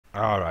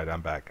Alright,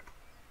 I'm back.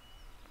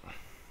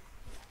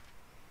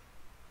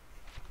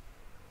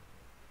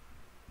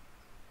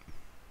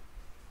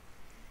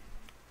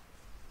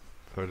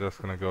 So we're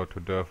just gonna go to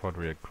Dyrford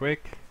real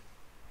quick.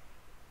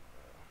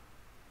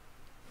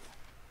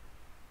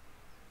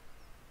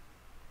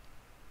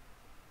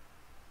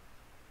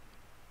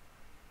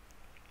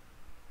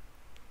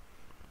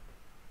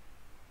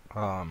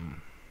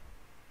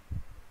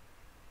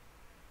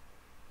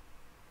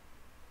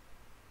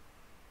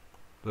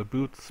 The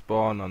boots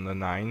spawn on the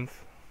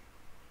 9th.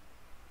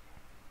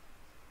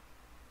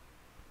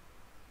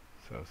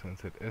 So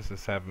since it is the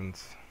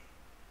 7th,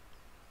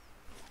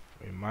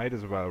 we might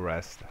as well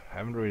rest.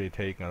 Haven't really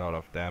taken a lot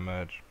of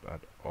damage,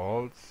 but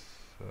also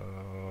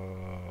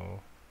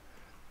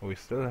we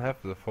still have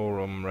the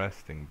forum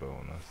resting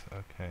bonus.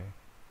 Okay.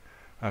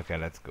 Okay,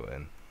 let's go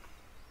in.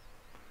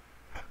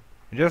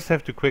 You just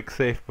have to quick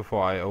save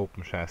before I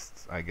open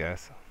chests, I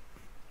guess.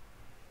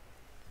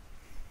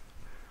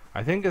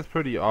 I think it's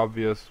pretty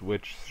obvious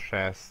which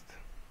chest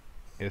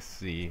is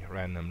the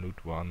random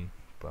loot one,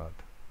 but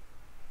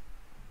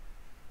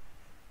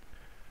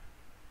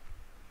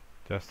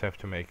just have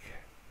to make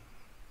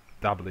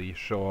doubly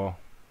sure.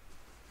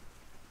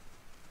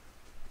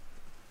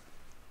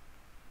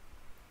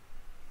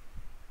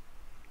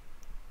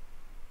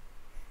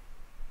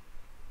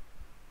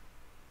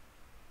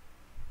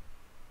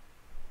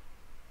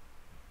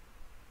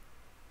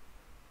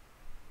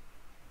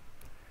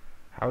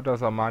 How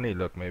does our money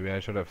look? Maybe I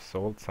should have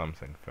sold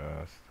something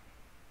first.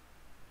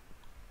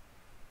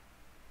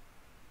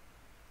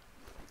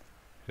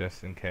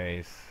 Just in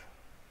case.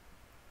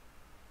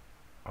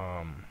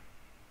 Oh,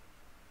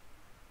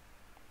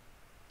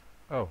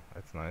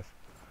 that's nice.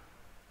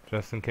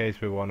 Just in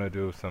case we want to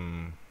do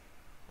some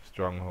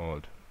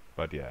stronghold.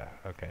 But yeah,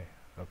 okay.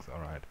 Looks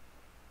alright.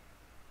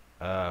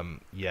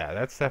 Yeah,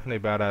 that's definitely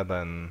better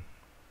than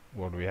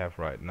what we have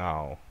right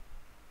now.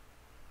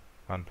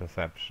 1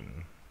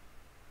 perception.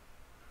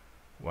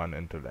 1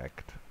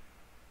 intellect.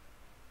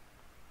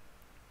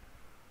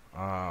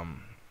 I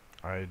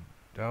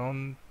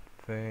don't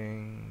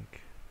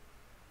think...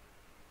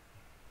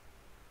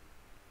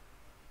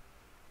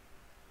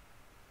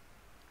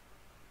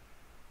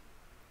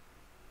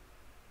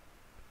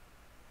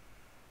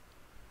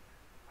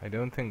 I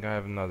don't think I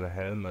have another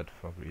helmet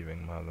for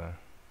Grieving Mother.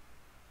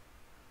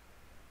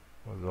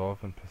 Resolve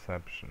and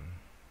Perception.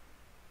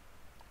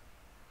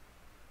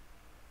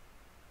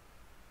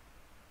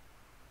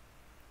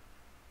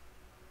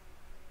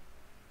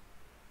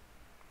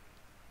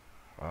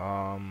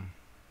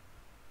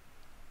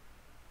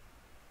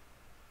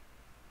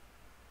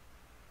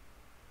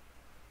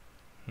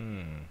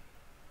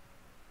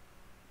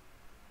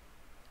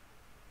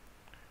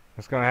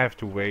 Just gonna have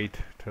to wait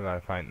till I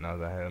find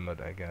another helmet,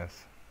 I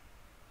guess.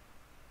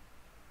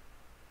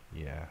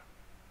 Yeah.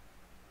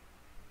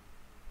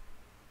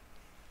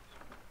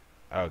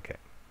 Okay.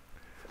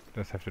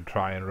 Just have to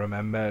try and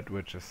remember it,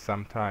 which is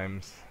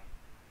sometimes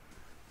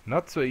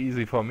not so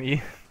easy for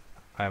me.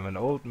 I'm an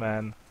old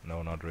man.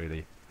 No, not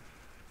really.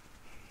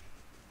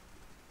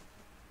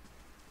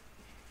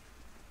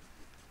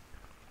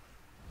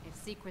 If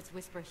secrets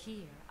whisper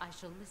here, I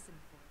shall listen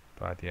for.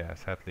 But yeah,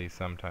 sadly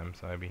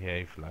sometimes I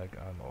behave like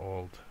I'm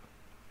old.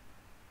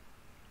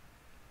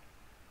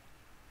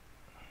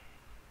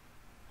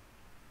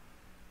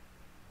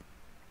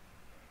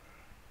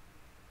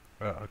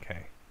 Oh,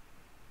 okay.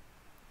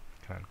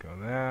 Can't go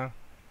there.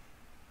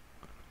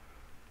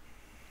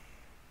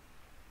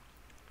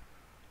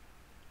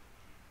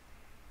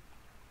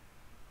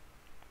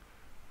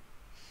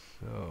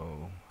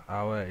 So,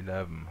 hour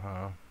 11,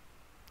 huh?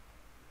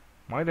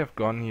 Might have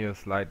gone here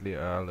slightly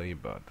early,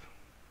 but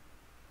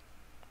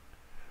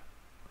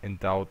in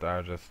doubt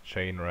I'll just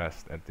chain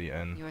rest at the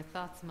end. Your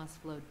thoughts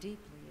must flow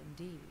deeply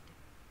indeed.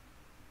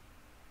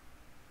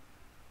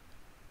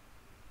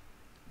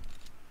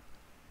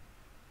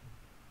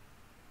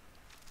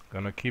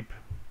 Gonna keep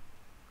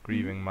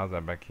Grieving Mother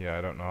back here.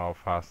 I don't know how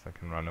fast I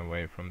can run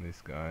away from these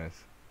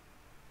guys.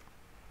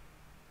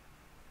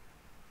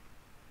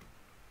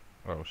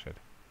 Oh shit.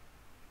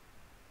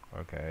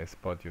 Okay, I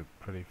spot you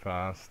pretty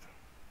fast.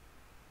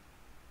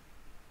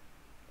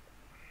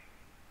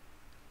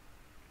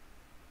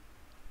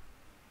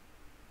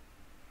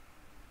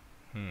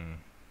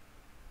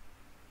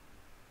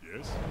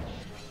 Yes?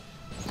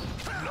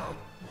 No.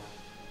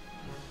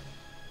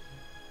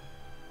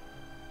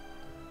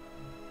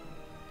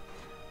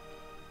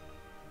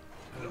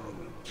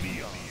 Be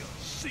a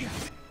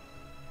secret.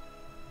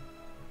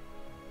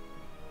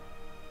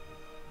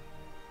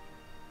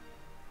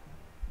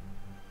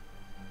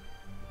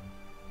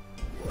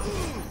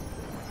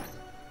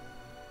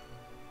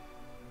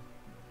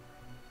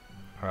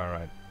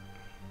 Alright.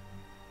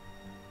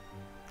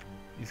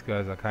 These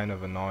guys are kind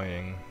of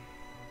annoying.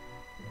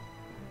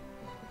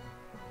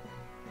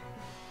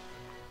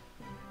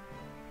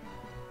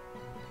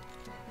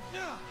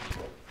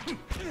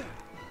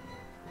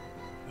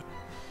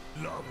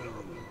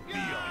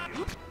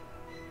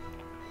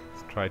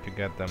 Let's try to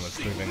get them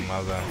a Grieving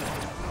Mother.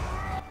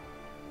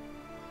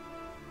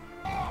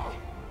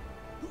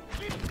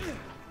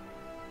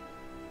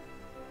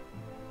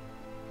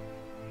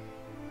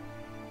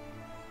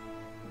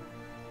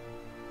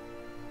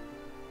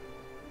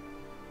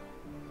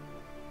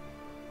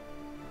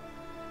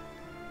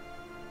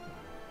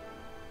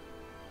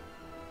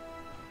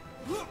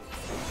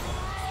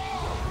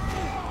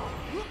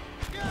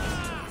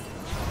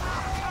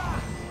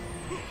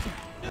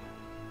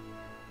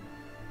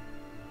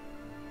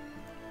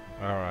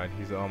 Alright,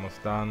 he's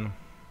almost done.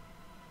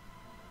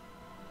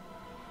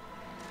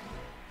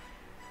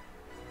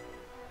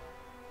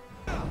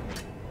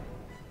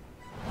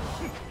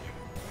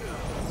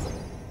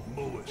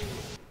 Mow it.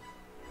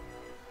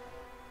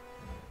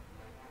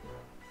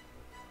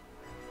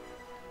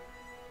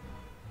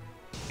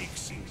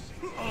 Exceed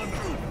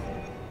honor.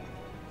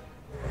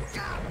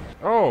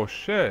 Oh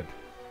shit!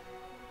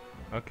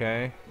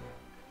 Okay.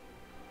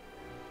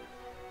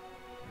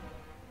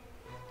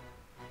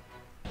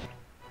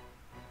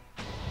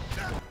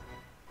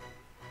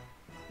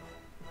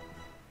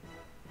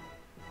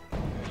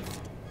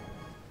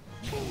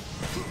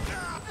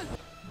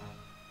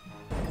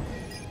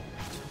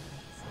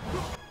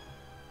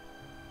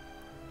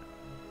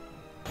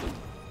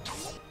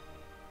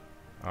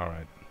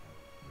 Alright.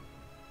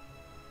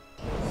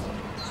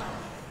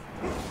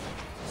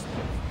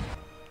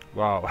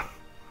 Wow.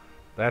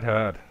 That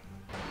hurt.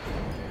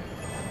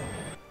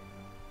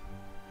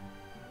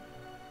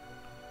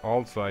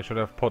 Also, I should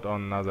have put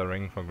on another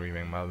ring for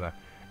Grieving Mother.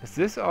 Is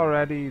this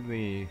already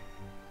the...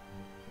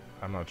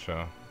 I'm not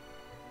sure.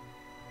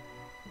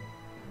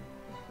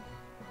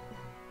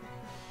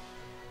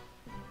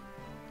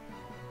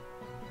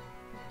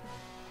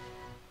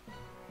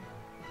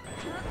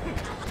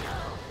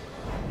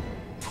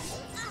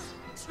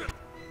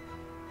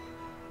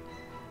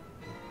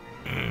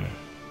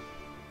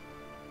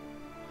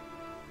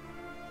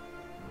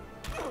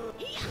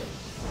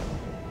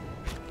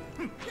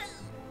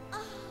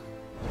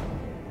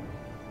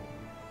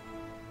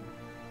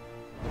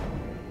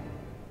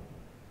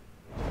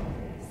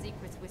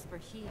 Secrets whisper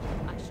here,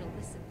 I shall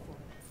listen for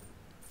it.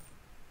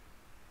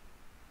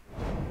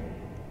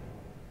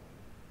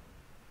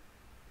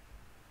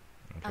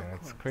 Okay, Of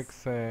let's course. quick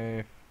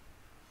save.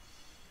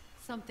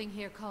 Something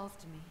here calls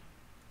to me.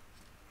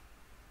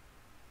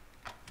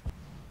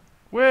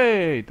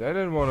 Wait! I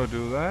didn't want to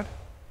do that.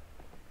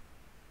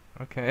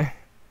 Okay.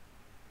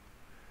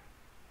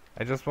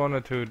 I just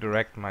wanted to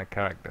direct my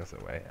characters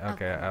away. Of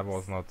Okay, I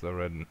was course.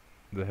 not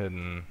the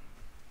hidden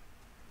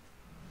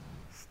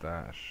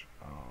stash.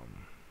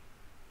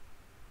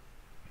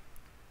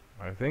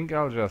 I think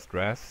I'll just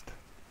rest.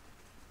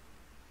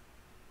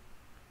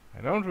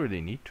 I don't really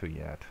need to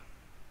yet.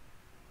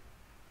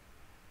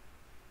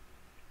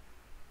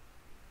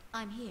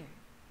 I'm here.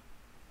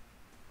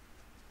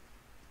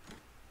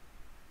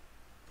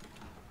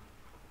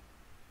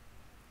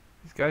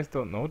 These guys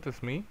don't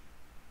notice me.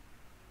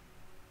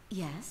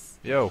 Yes.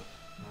 Yo.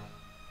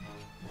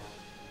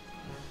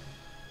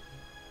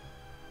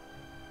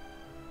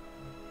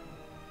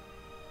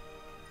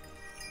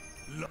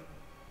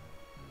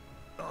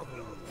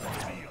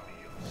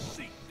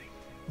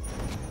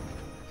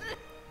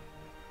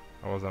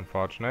 That was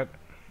unfortunate.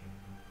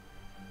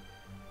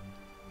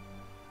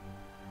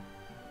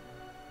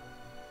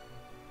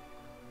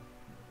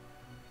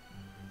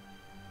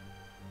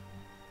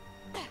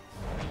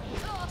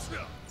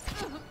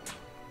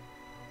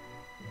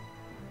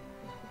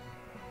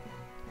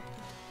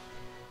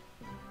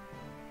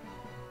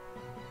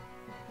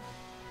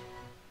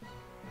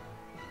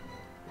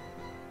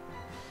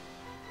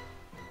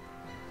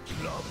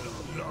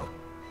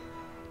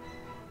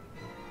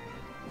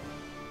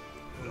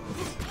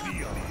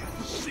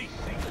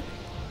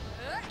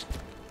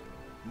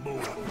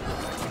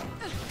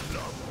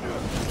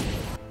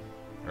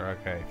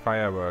 Okay,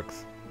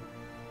 fireworks.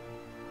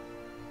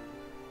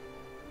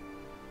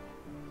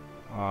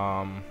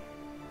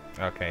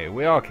 Okay,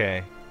 we're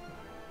okay.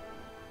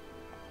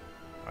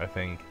 I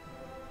think.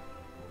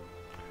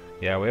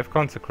 Yeah, we have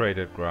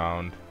consecrated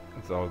ground.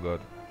 It's all good.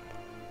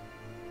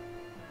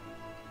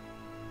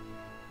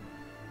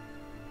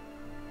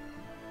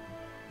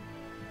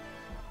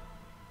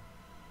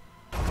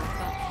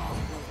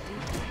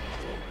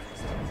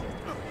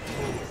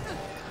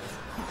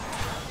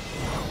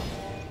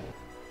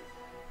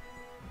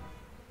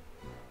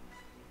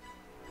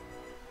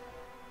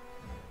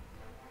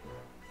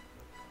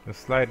 It's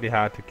slightly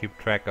hard to keep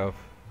track of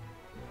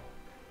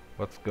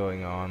what's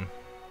going on.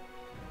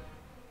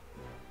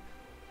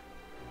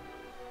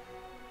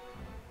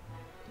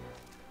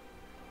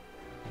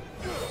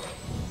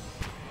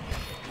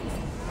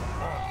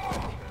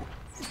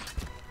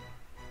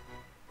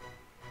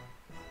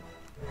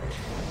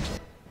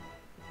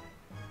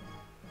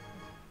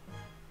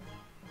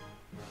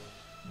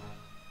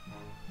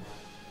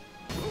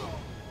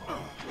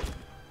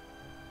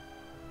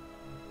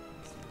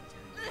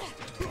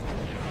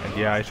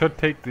 Yeah, I should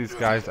take these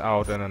guys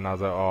out in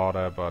another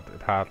order, but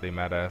it hardly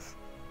matters.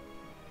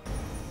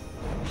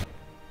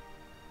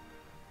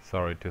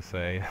 Sorry to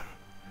say.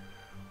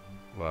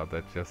 Well,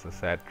 that's just a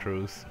sad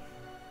truth.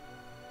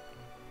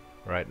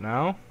 Right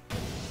now.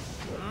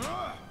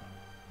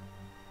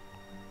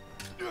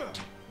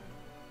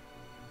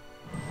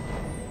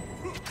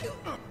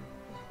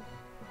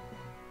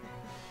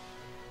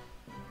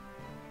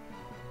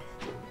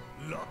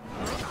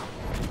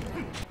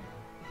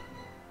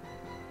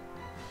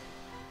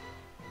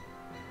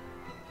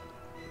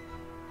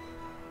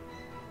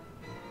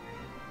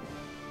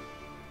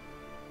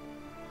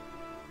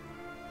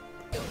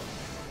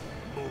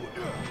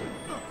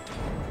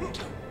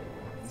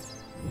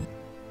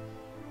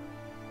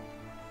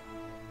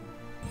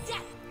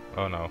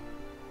 Oh no,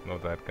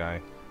 not that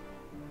guy.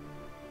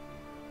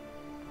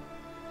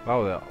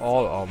 Wow, they're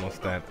all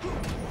almost dead.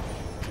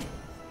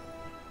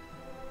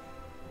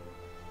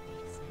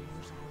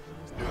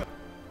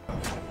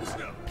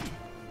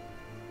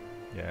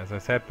 Yeah, as I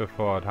said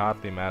before, it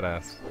hardly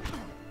matters.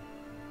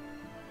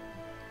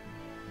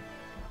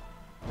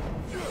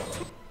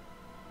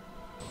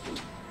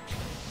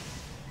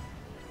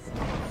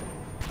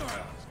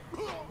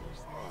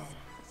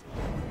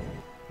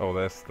 Oh,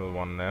 there's still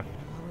one left.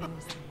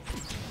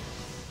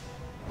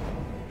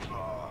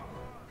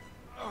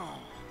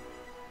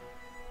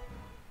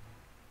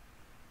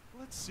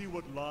 Let's see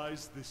what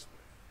lies this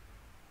way.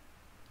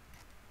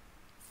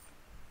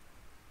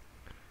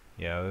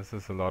 Yeah, this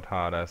is a lot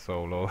harder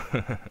solo.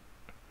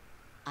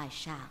 I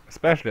shall.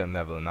 Especially on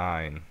level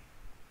 9.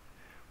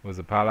 With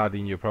a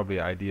paladin you probably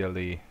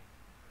ideally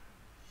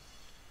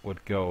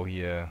would go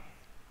here.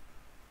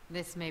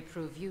 This may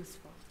prove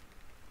useful.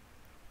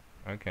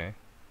 Okay,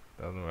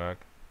 doesn't work.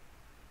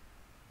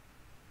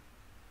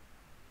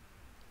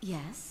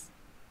 Yes.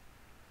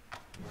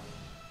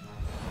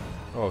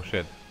 Oh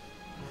shit.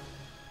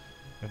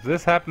 If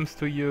this happens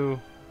to you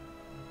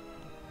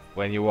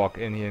when you walk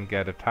in here and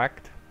get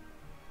attacked,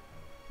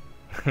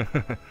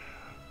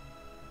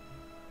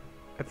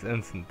 it's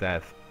instant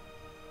death.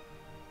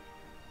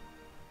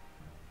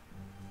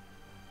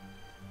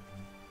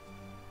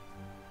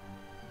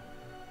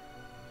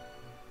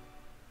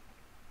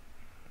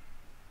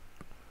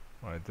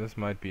 Right, this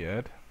might be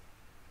it.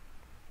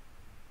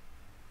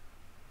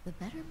 The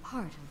better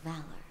part of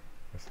valor.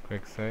 Just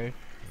quick save.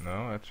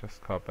 No, it's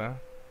just copper.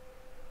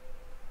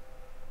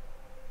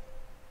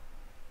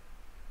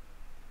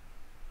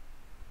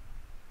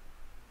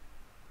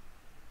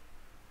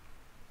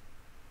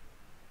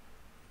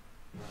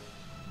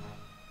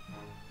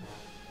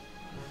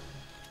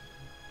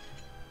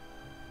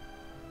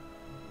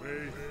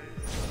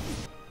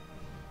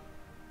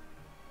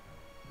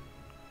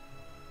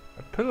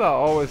 A pillar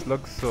always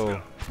looks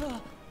so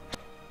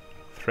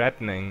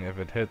threatening if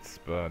it hits,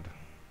 but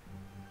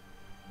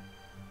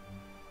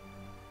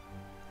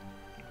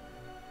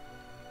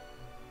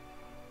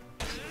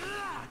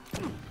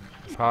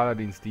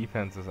Paladin's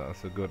defenses are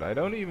so good. I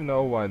don't even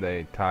know why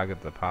they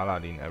target the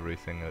Paladin every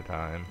single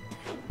time.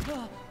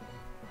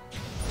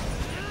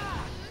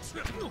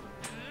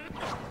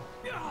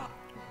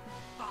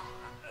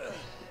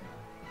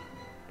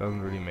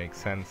 Doesn't really make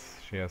sense.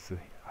 She has the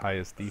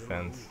highest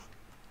defense.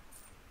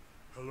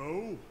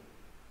 Hello?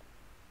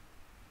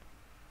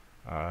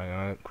 I'm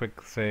gonna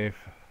quick save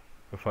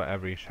before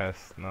every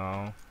chest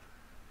now.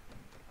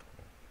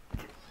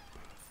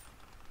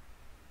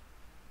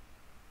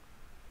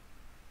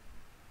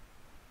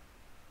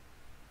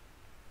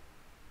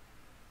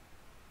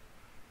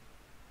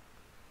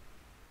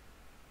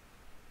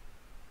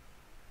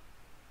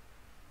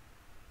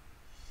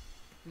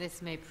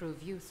 This may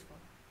prove useful.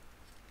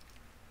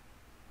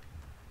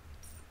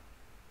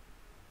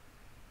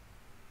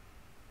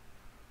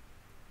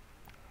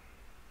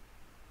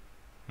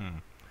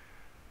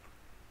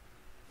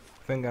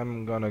 I think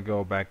I'm gonna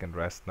go back and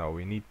rest now.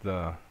 We need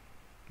the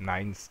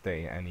 9th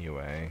day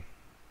anyway.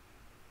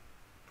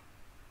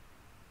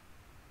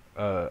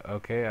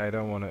 Okay, I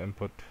don't want to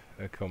input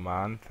a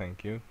command,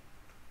 thank you.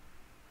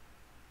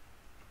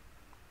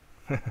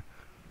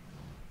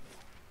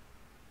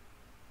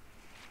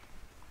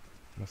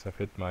 Must have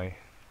hit my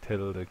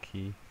tilde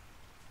key.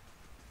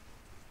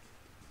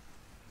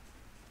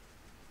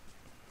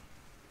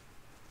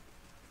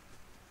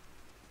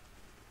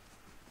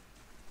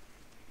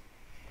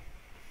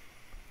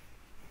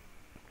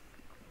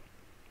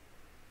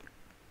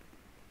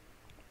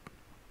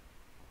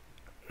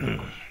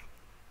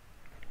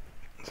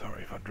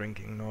 Sorry for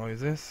drinking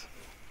noises.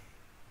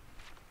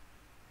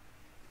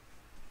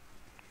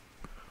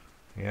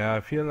 Yeah,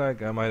 I feel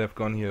like I might have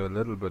gone here a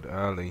little bit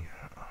early.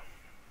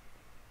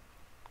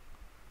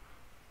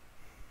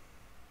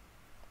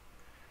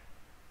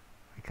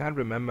 I can't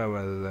remember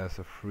whether there's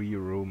a free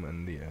room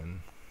in the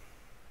inn.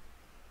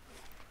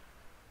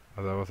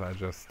 Otherwise I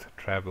just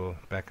travel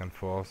back and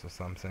forth or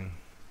something.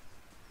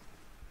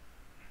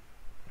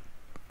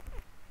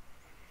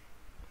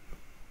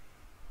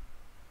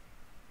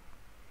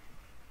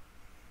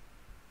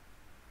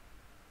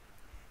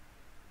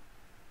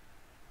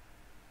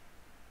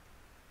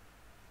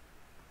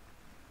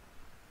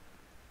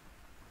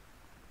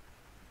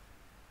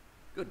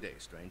 Good day,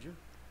 stranger.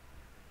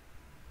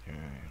 Okay.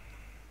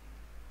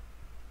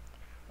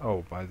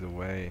 Oh, by the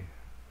way,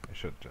 I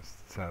should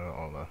just sell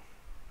all the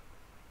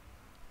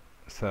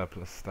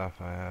surplus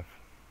stuff I have.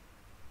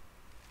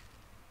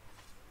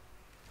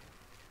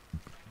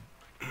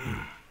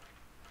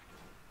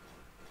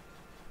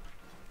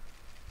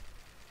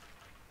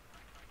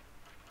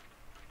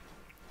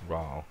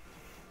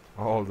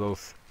 all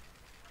those...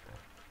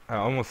 I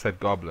almost said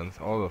goblins,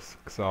 all those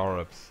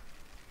Xaurbs.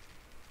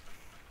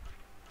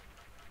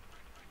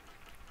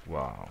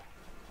 Wow.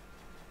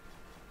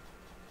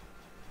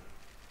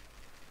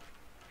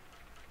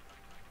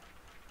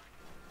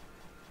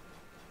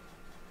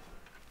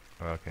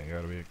 Okay,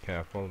 gotta be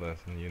careful, there's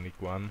a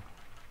unique one.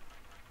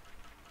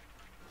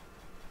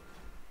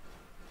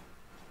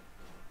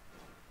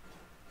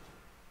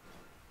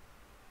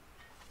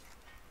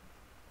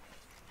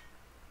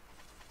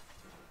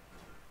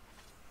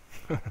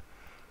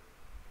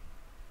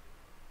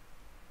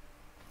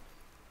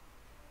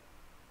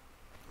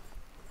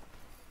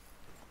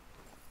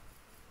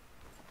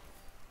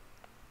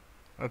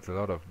 That's a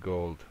lot of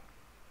gold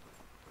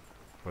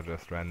for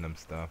just random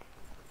stuff.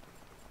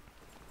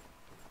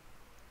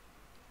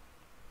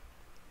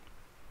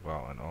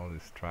 Wow, and all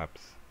these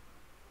traps.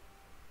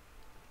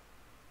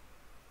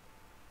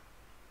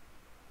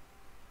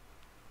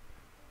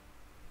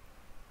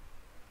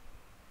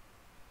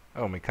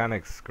 Oh,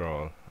 mechanics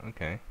scroll.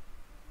 Okay.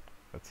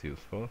 That's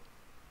useful.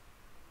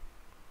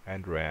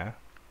 And rare.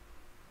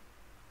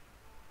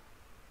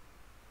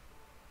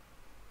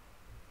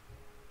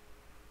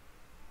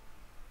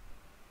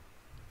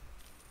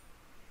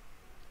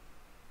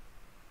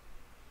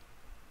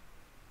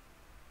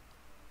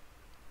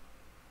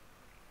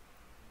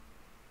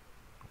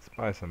 Let's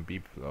buy some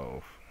beef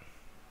loaf.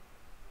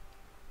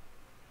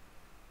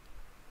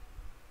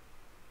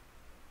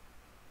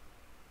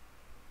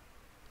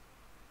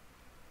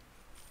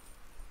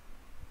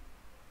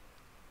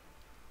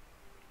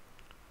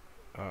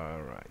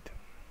 Alright.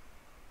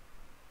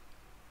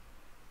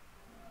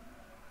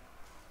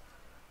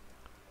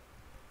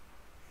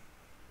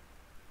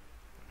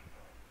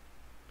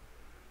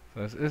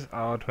 So this is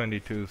hour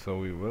 22, so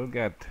we will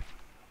get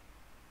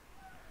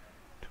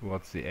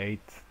towards the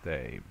 8th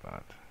day,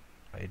 but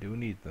I do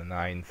need the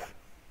 9th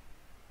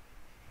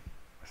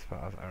as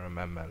far as I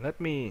remember.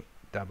 Let me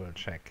double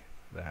check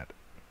that.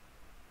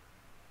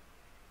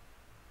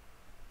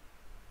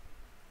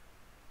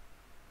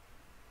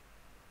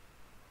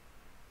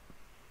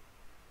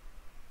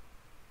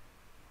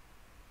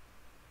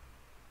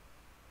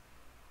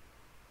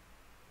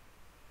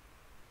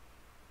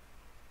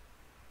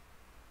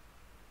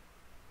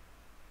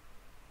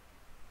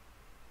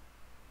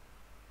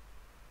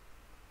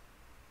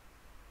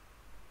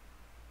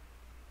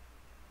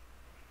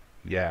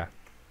 Yeah,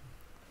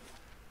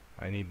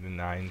 I need the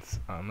 9th.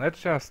 Let's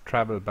just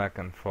travel back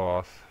and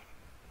forth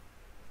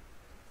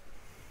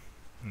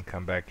and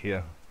come back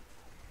here.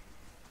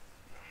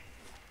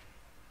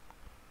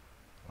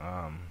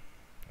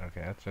 Okay,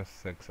 that's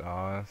just 6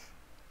 hours.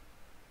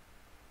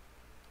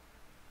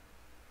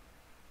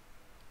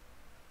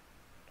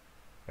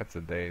 That's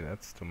a day,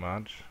 that's too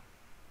much.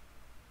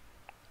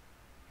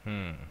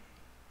 12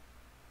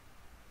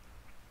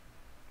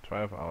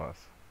 hours.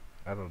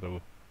 That'll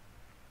do.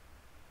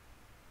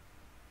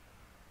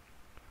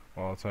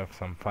 We'll also have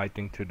some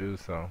fighting to do,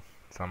 so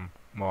some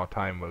more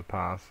time will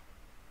pass.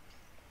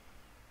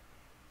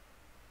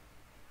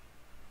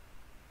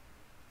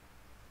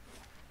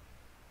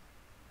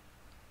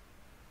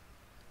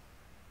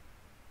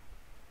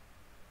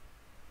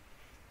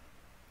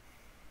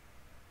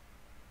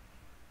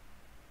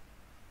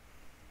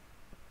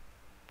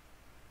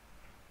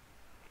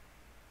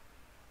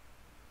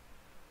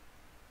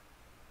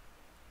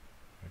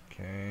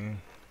 Okay.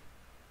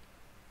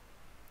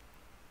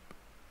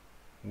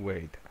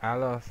 Wait,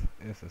 Alos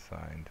is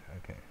assigned.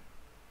 Okay.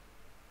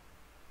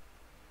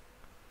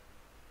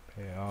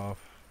 Pay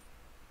off.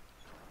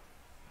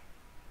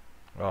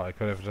 Well, I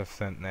could have just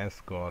sent an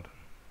escort.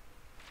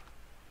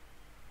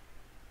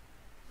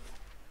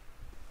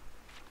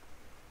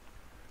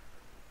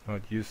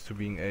 Not used to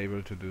being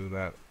able to do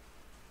that.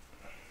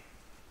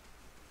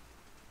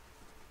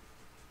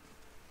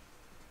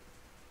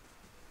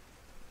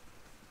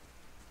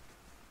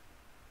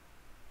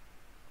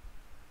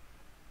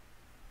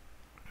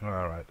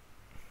 Alright.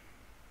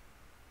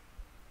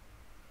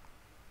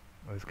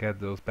 Let's get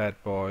those bad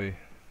boy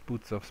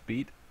boots of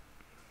speed.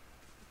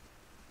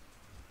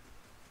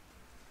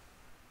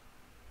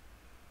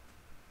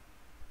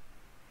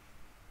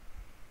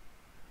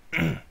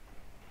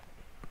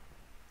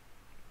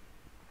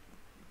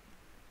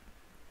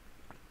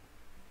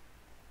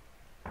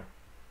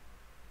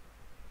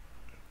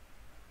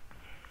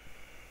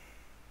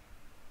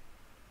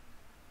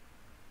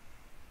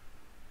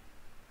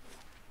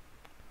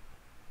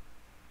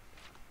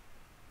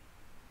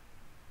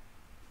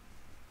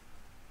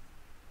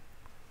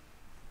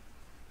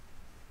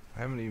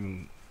 I haven't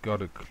even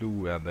got a clue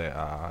where they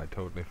are. I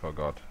totally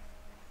forgot.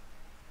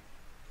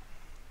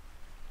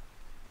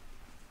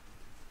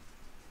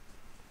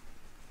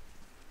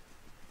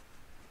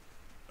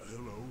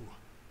 Hello?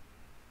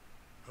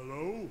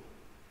 Hello?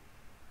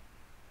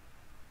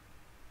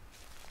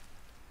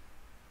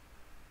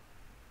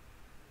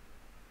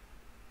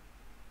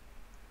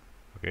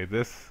 Okay,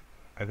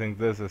 I think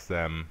this is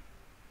them.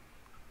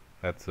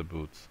 That's the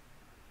boots.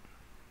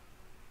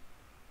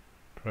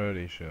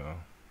 Pretty sure.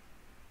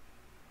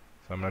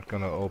 So I'm not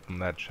gonna open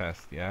that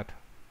chest yet.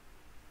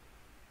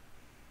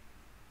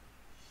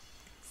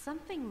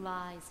 Something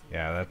lies here.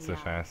 Yeah, for that's the a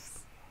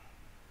chest.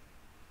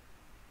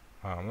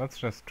 eyes. Let's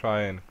just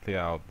try and clear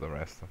out the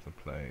rest of the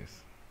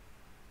place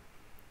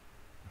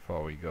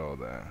before we go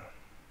there.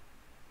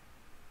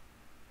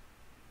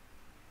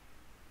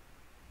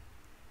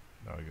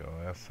 There we go,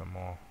 there's some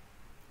more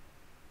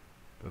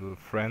little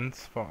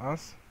friends for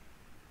us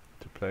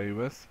to play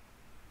with.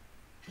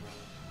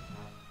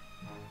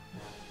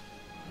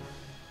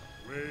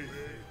 Wait.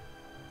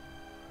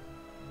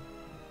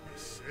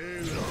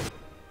 Sail.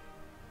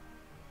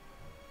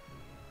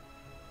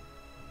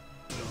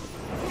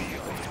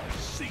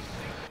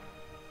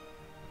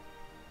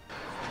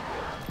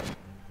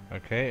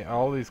 Okay,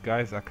 all these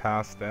guys are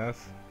casters.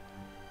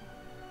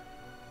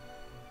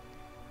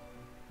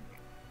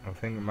 I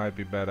think it might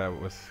be better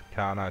with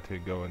Kana to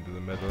go into the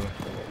middle.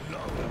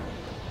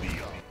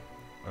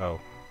 Oh.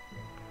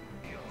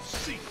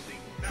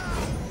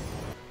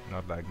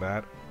 Not like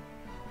that.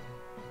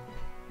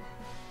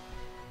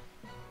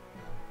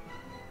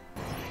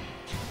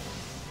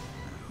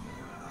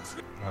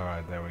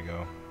 Alright, there we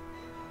go.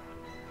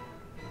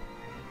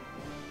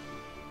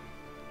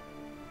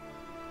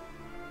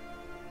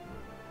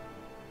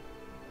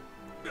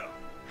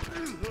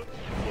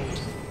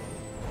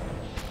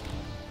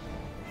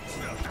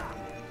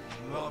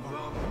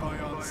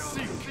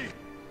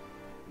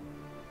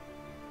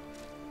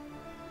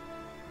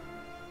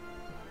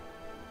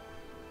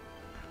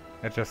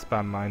 I just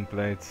spam mind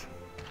blades.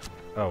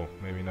 Oh,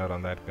 maybe not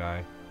on that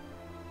guy.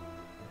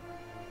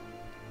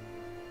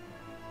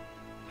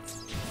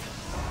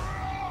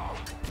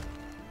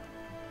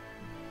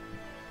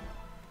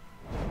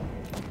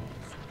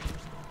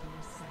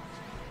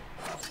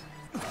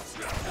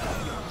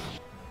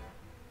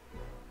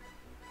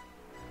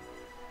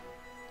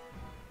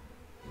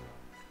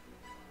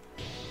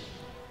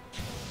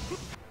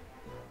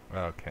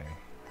 Okay.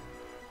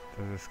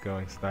 This is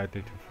going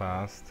slightly too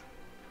fast.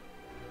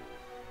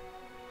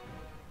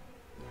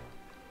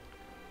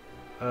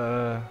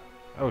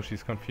 Oh,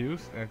 she's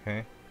confused?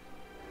 Okay.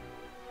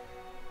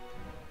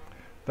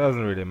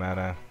 Doesn't really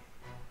matter.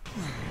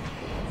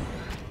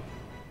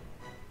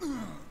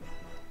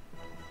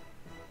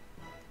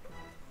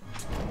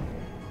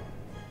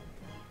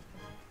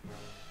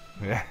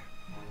 Yeah.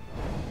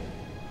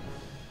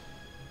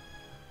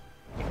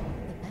 The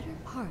better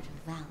part of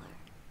valor.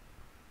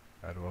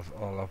 That was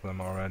all of them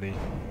already.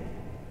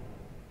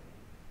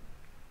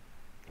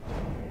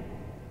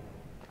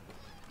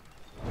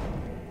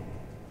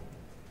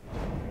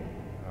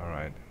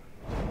 Alright.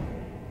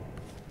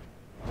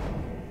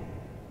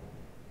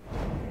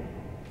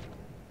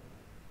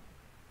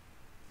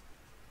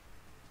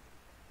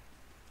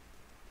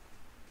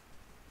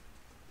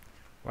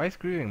 Why is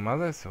Grieving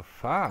Mother so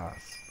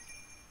fast?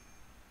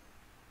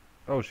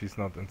 Oh, she's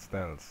not in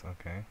stealth,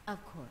 okay.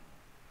 Of course.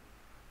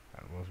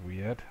 That was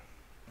weird.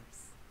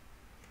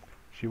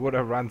 She would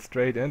have run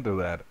straight into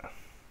that.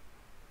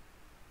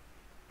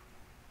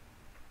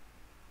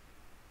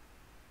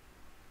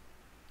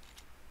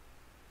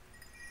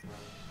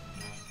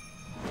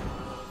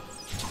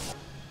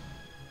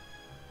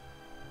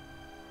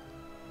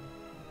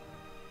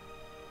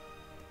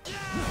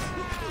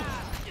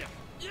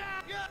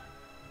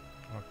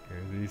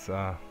 Okay, these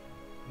are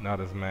not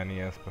as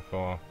many as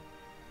before.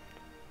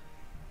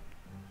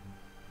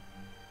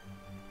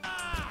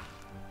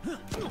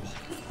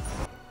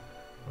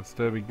 Would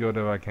still be good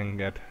if I can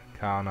get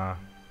Kana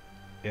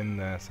in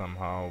there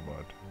somehow,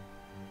 but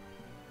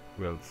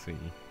we'll see.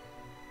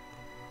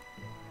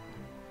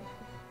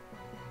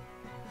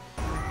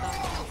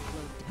 Oh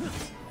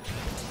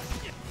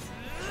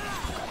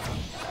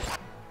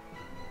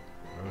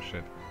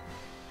shit.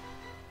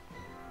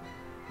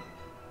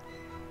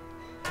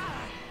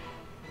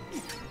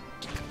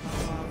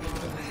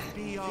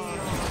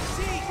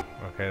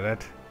 Okay,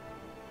 that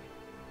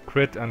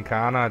crit on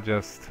Kana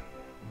just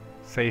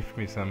saved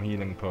me some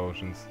healing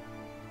potions.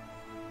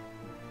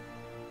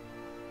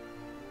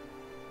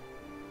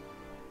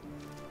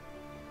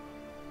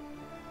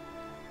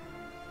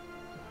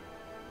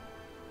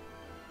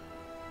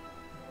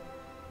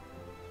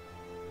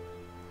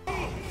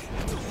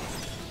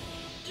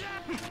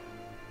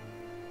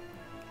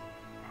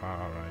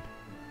 Alright.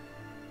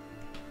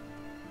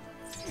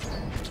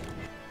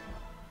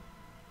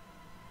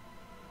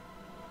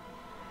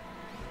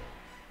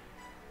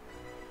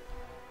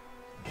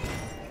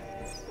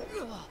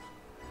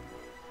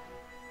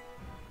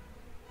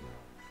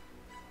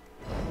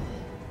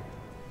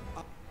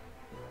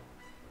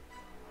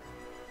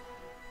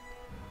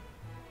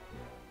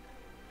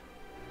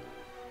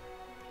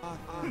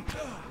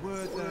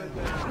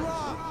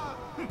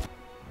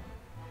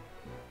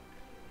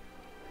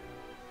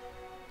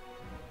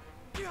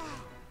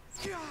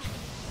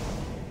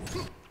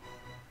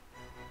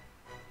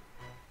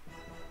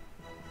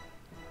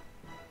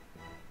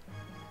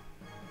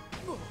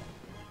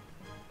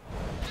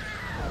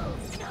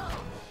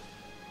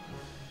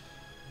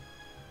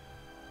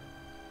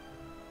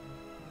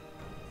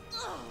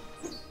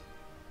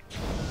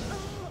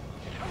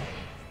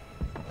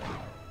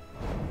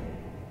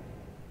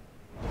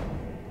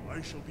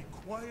 I shall be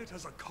quiet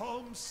as a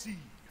calm sea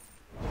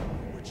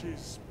which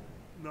is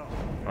not.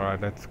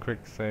 Alright, let's quick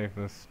save.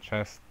 This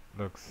chest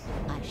looks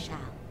I shall.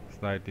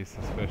 slightly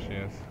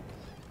suspicious.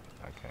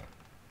 Okay.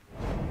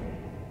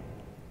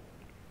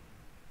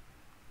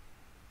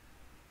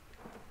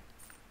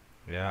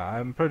 Yeah,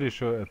 I'm pretty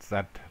sure it's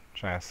that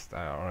chest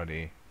I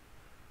already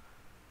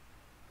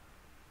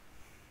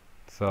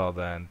saw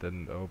that and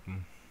didn't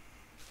open.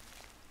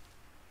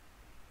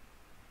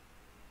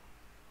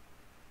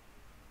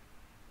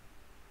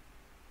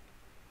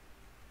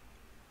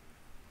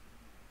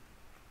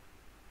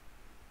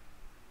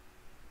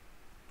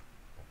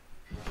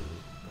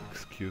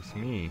 Excuse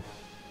me.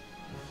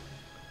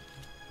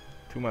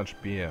 Too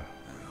much beer.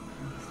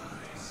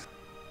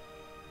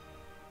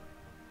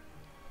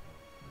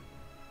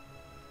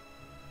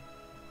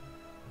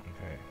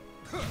 Okay.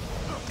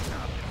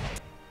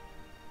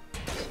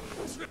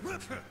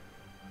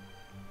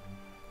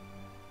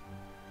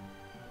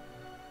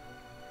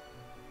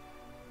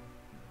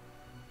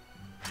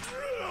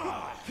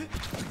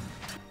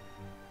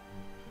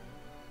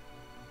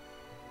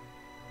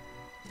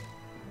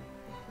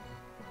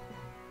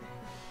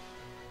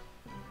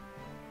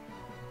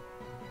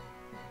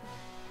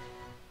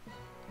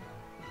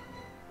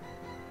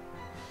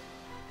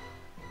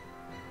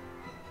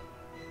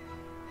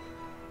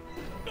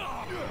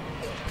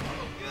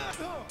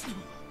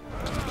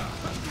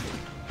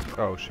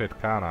 Oh shit,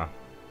 Kana.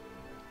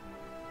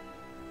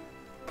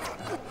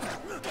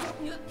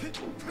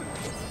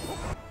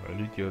 Will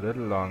lead you a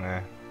little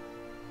longer.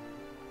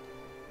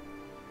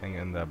 Hang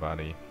in there,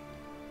 buddy.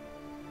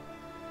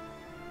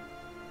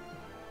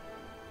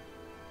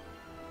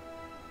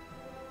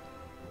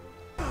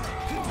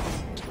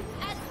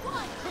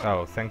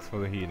 Oh, thanks for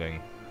the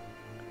healing.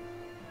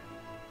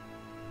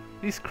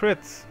 These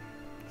crits,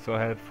 so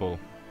helpful.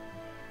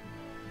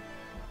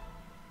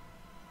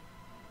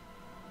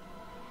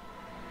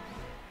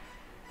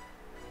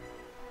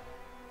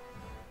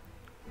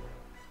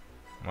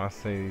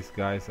 Must say these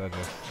guys are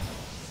just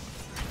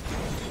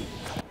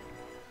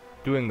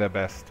doing their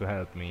best to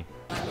help me.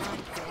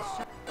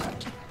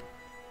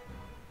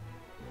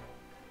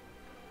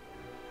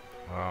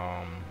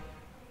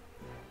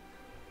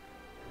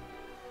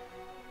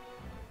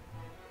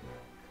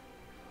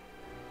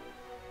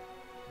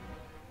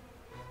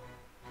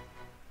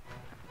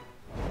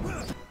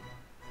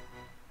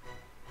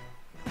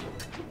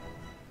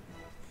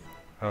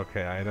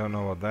 Okay, I don't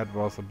know what that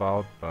was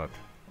about, but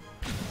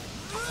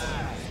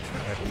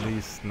at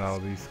least now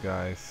these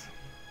guys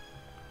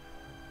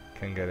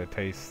can get a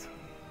taste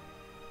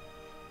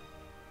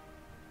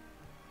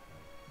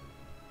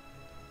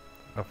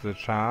of the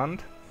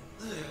chant.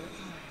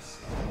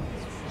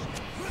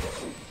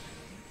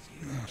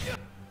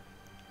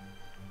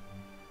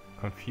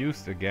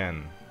 Confused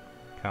again.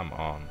 Come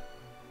on.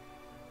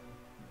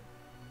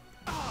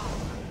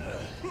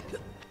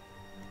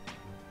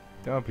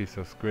 Don't be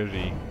so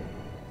squishy.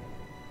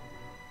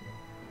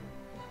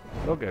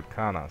 Look at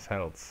Kana's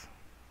health.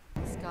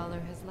 The scholar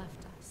has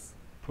left us.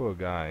 Poor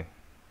guy.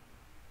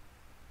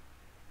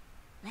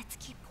 Let's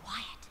keep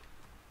quiet.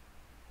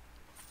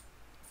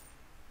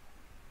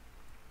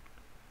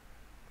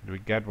 Did we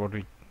get what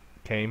we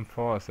came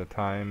for as a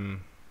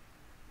time?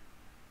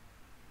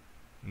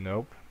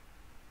 Nope.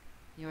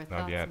 Your Not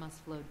thoughts yet.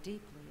 must flow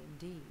deeply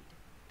indeed.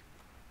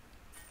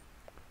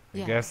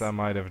 I guess I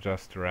might have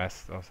just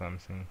rest or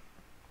something.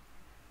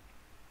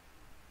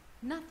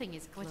 Nothing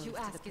is close what you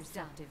ask is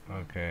done.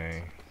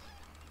 Okay.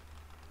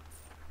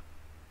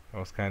 That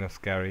was kind of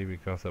scary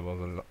because there was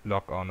a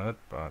lock on it,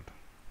 but...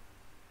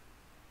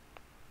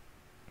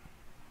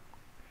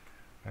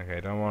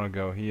 Okay, don't want to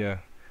go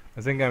here.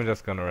 I think I'm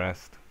just gonna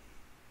rest.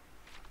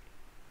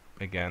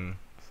 Again,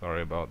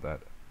 sorry about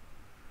that.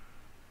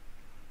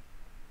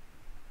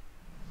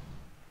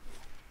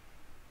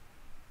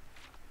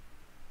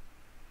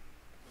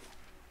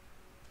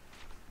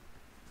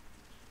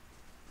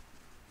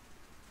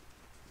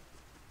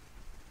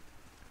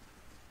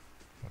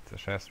 What's the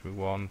chest we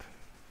want?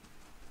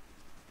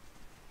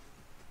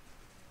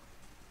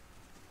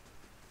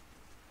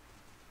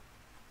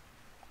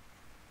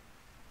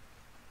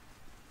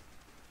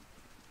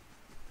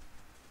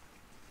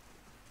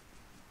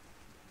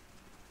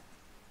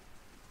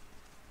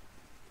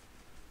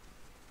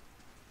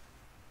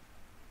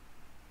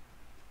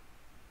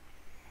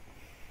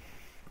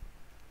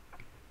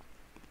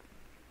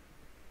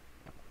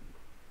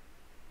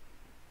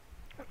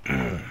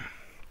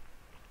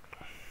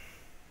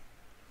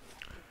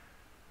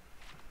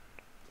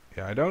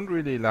 Yeah, I don't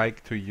really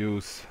like to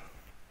use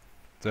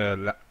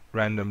the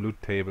random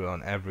loot table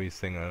on every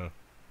single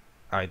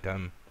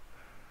item,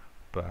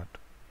 but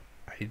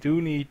I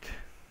do need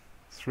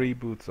 3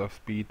 boots of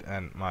speed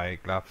and my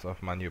gloves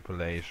of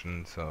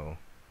manipulation, so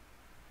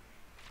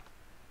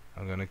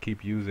I'm gonna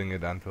keep using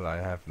it until I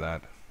have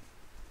that.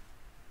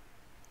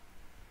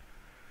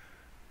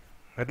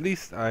 At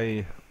least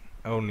I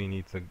only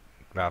need the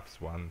gloves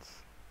once.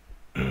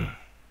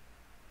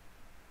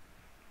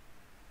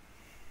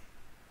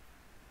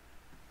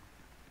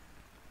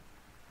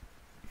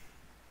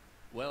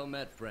 Well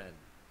met, friend.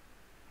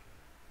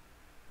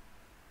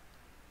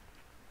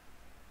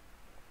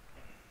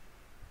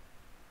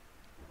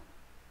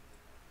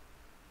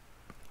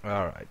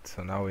 Alright,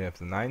 so now we have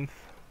the 9th.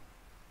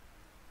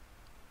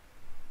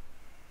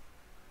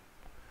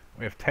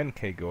 We have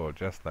 10k gold,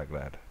 just like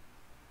that.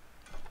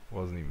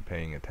 Wasn't even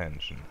paying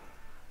attention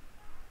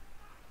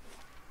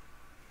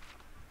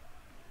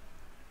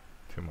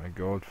to my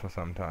gold for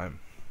some time.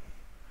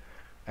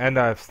 And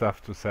I have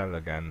stuff to sell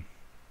again.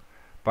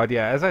 But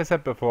yeah, as I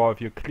said before,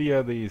 if you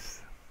clear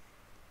these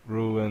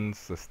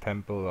ruins, this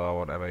temple or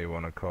whatever you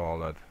want to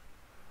call it,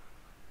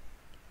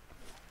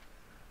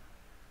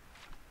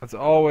 that's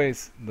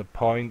always the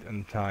point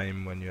in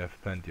time when you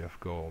have plenty of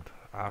gold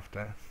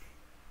after.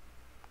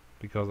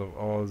 Because of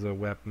all the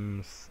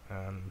weapons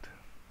and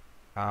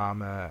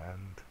armor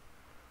and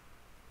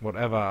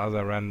whatever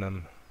other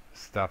random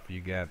stuff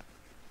you get.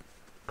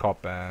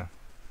 Copper.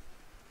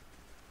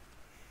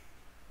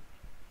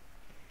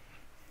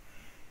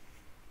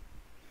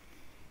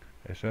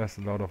 There's just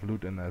a lot of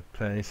loot in that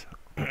place.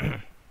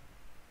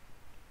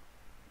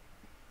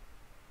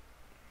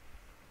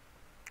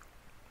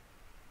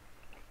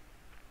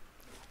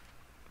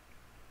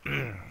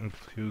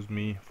 Excuse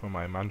me for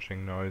my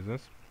munching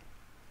noises.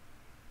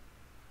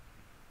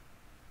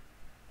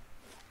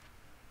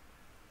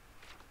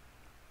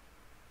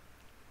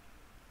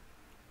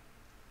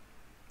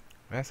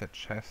 Where's a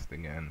chest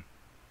again?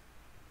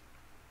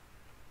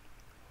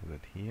 Is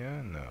it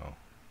here? No.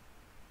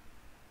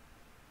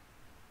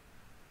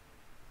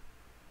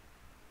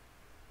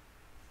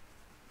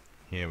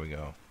 Here we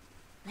go.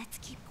 Let's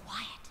keep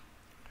quiet.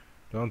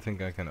 Don't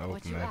think I can open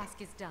What you it. ask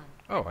is done.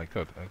 Oh, I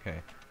could.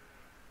 Okay.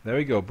 There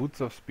we go.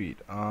 Boots of speed.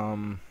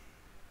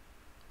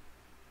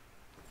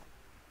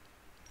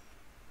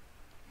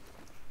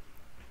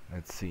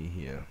 Let's see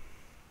here.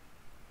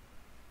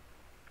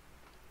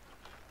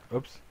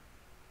 Oops.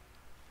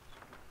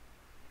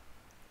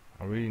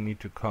 I really need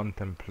to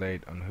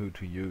contemplate on who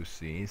to use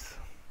these.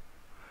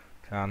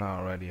 Kana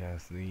already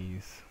has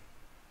these.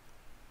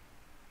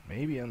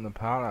 Maybe on the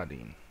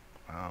Paladin.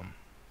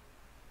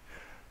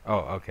 Oh,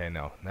 okay,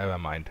 no. Never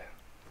mind.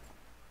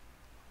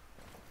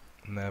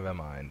 Never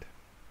mind.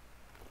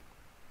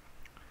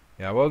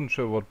 Yeah, I wasn't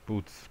sure what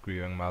boots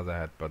Grieving Mother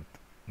had, but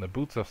the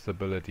boots of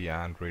stability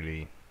aren't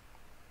really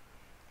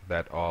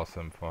that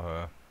awesome for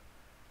her.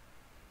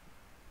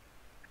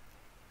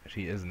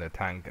 She isn't a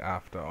tank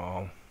after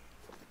all.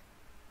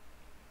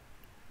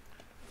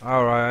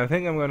 Alright, I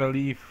think I'm gonna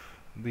leave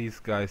these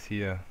guys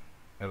here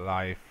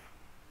alive.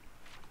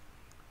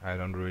 I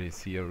don't really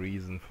see a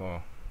reason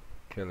for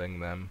killing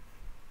them.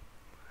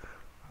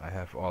 I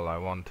have all I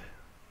want.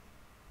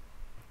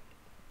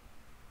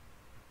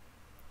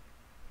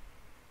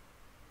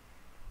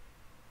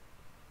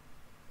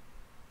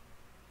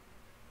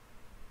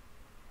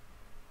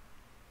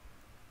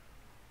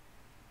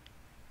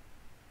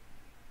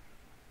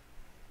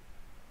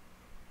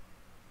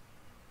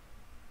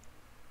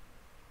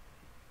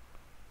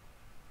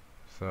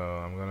 So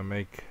I'm gonna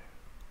make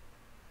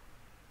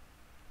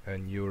a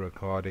new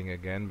recording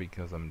again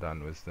because I'm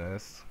done with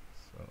this.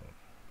 So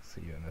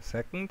see you in a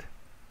second.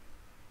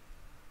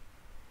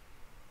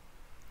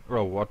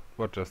 Oh,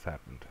 what just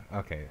happened?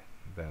 Okay,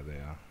 there they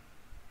are.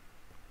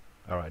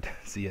 Alright,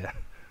 see ya.